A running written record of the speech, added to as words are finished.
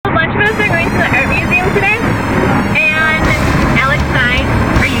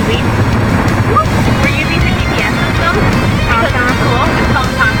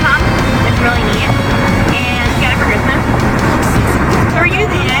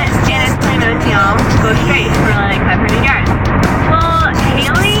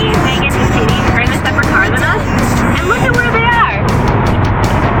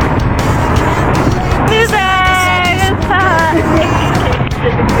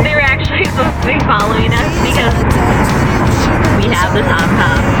following us because we have this on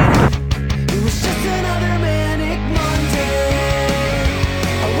top.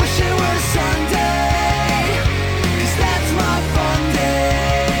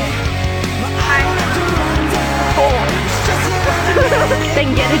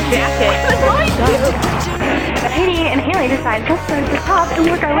 Then get a jacket. Katie and Haley decide let's start at the top and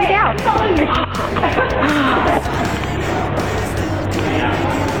work our way down.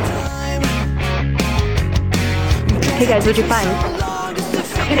 Hey guys, what'd you find?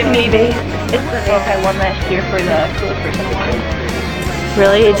 Maybe. It's the book I won last year for the coolest person award.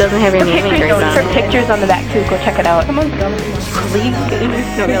 Really? It doesn't have your name engraved on Her it. pictures on the back too. Go check it out. Come on, go. Please.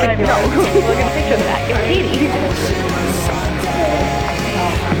 No, you're like, no. Look at the picture of the back. It's Katie.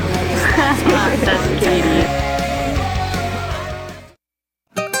 That's Katie.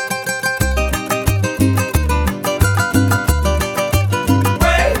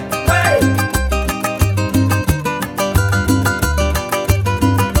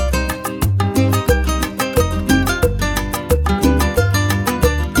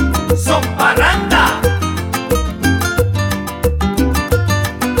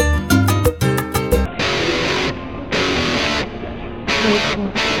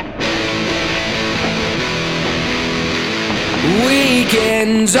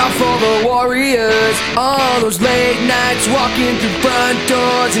 Weekends are for the warriors. All those late nights walking through front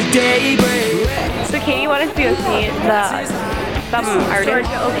doors at daybreak. So Katie wanted to go see some artist.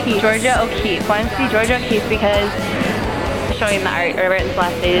 Georgia O'Keeffe. Wanted to see Georgia O'Keeffe because showing the art, or it's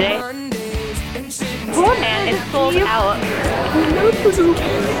last day today. And it's sold out.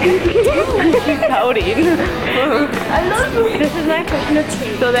 She's pouting. I love you. This is my question of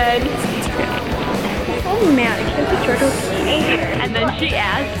Kate. So then, oh man, I can't see Georgia O'Keeffe. And then she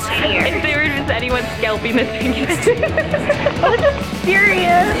asked if there was anyone scalping the ticket. I was just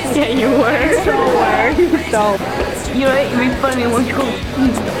serious. Yeah, you were. So were. So, you know, it'd be funny when you go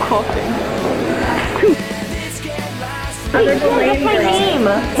coughing. That's my name.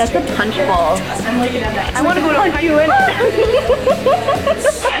 That's a punch bowl. I'm looking at that. I want to go to a party. I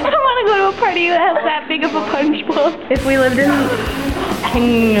want to go to a party that has that big of a punch bowl. If we lived in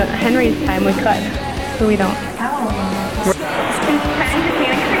King Henry's time, we could. But we don't. It's trying to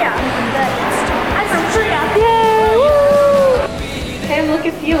Santa Korea. I'm from Korea. Yay! Woo! Hey, look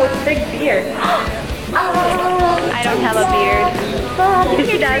at you with a big beard. I don't have a beard. Yes,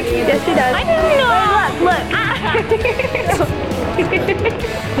 she does. Yes, she does. I didn't know. Look.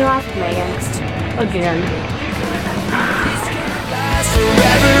 You lost Megan. Again.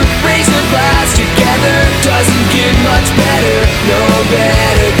 Forever, raise a glass together. Doesn't get much better. No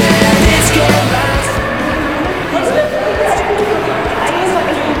better than this can last.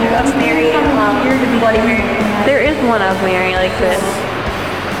 There is one of Mary like this.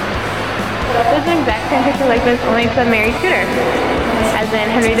 There's an exact same picture like this, only it's a Mary Scooter. As in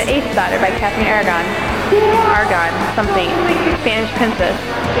Henry VIII's daughter by Catherine Aragon. Argon, something. Spanish princess.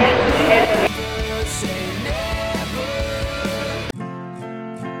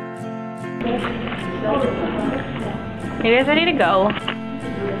 Are you guys ready to go?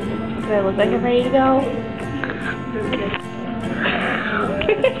 Do I look like I'm ready to go?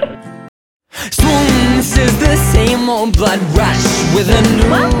 This is the same old blood rush with a new.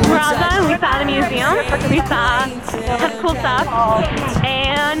 Well, we're all done. We saw the museum. We saw some cool stuff.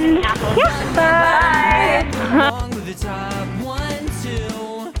 And yeah, bye.